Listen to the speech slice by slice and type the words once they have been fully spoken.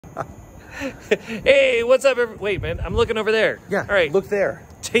Hey, what's up, wait, man, I'm looking over there. Yeah, all right. Look there.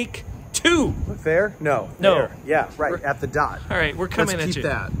 Take two. Look there? No. No. There. Yeah, right, at the dot. All right, we're coming Let's at keep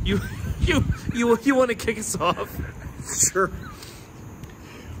that. You want to kick us off? Sure.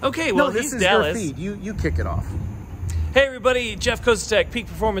 Okay, well, no, this he's is Dallas. your feed. You kick it off. Hey, everybody, Jeff Kozacek, Peak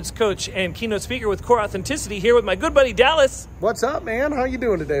Performance Coach and Keynote Speaker with Core Authenticity, here with my good buddy, Dallas. What's up, man? How you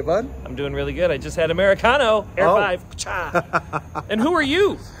doing today, bud? I'm doing really good. I just had Americano, Air 5. Cha. And who are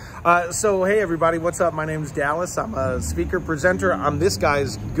you? So, hey, everybody, what's up? My name's Dallas. I'm a speaker, presenter. I'm this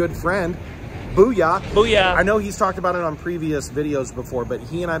guy's good friend. Booyah. Booyah. I know he's talked about it on previous videos before, but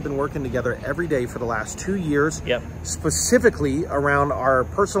he and I have been working together every day for the last 2 years, specifically around our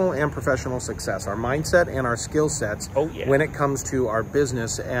personal and professional success, our mindset and our skill sets when it comes to our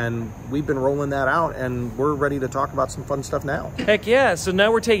business. And we've been rolling that out, and we're ready to talk about some fun stuff now. Heck yeah. So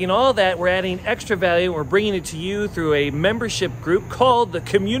now we're taking all that, we're adding extra value, we're bringing it to you through a membership group called the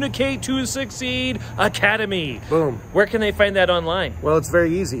Communicate to Succeed Academy. Boom. Where can they find that online? Well, it's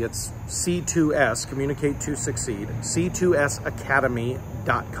very easy. It's C2S, Communicate to Succeed,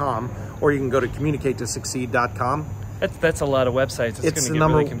 C2SAcademy.com, or you can go to communicatetosucceed.com. That's a lot of websites. It's going to get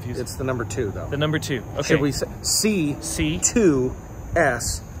really confusing. It's the number 2, though. The number 2. Okay. Should we say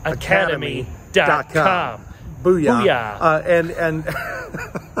C2SAcademy.com? Booyah. Booyah. And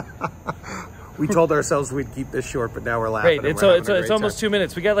we told ourselves we'd keep this short, but now we're laughing. Great. It's almost 2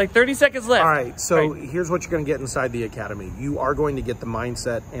 minutes. We got like 30 seconds left. All right. So here's what you're going to get inside the Academy. You are going to get the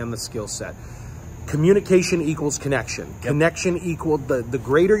mindset and the skill set. Communication equals connection. Connection equal the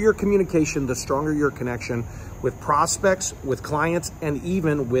greater your communication, the stronger your connection with prospects, with clients, and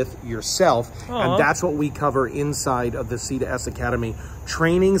even with yourself. And that's what we cover inside of the C2S Academy.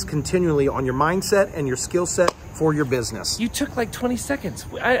 Trainings continually on your mindset and your skill set for your business. You took like 20 seconds.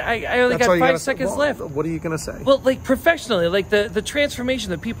 I only got 5 seconds left. What are you going to say? Well, like professionally, like the transformation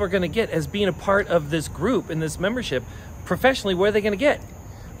that people are going to get as being a part of this group in this membership, professionally, what are they going to get?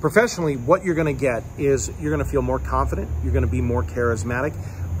 Professionally, what you're going to get is you're going to feel more confident. You're going to be more charismatic.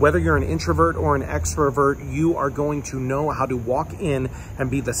 Whether you're an introvert or an extrovert, you are going to know how to walk in and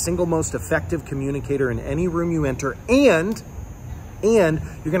be the single most effective communicator in any room you enter. And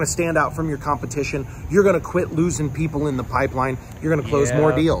you're going to stand out from your competition. You're going to quit losing people in the pipeline. You're going to close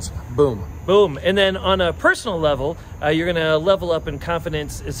more deals. Boom. Boom. And then on a personal level, you're going to level up in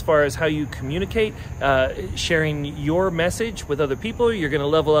confidence as far as how you communicate, sharing your message with other people. You're going to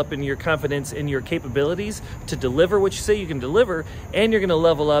level up in your confidence in your capabilities to deliver what you say you can deliver. And you're going to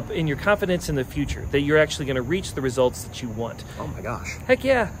level up in your confidence in the future, that you're actually going to reach the results that you want. Oh my gosh. Heck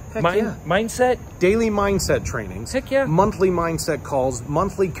yeah. Mindset. Daily mindset trainings. Heck yeah. Monthly mindset calls,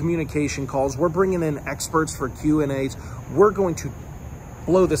 monthly communication calls. We're bringing in experts for Q&As. We're going to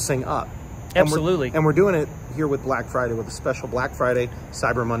blow this thing up. Absolutely. And we're doing it here with Black Friday, with a special Black Friday,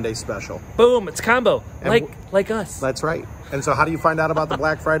 Cyber Monday special. Boom, it's combo, like us. That's right. And so how do you find out about the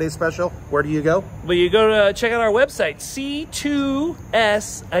Black Friday special? Where do you go? Well, you go to check out our website,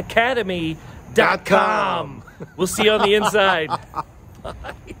 C2SAcademy.com. We'll see you on the inside. Bye.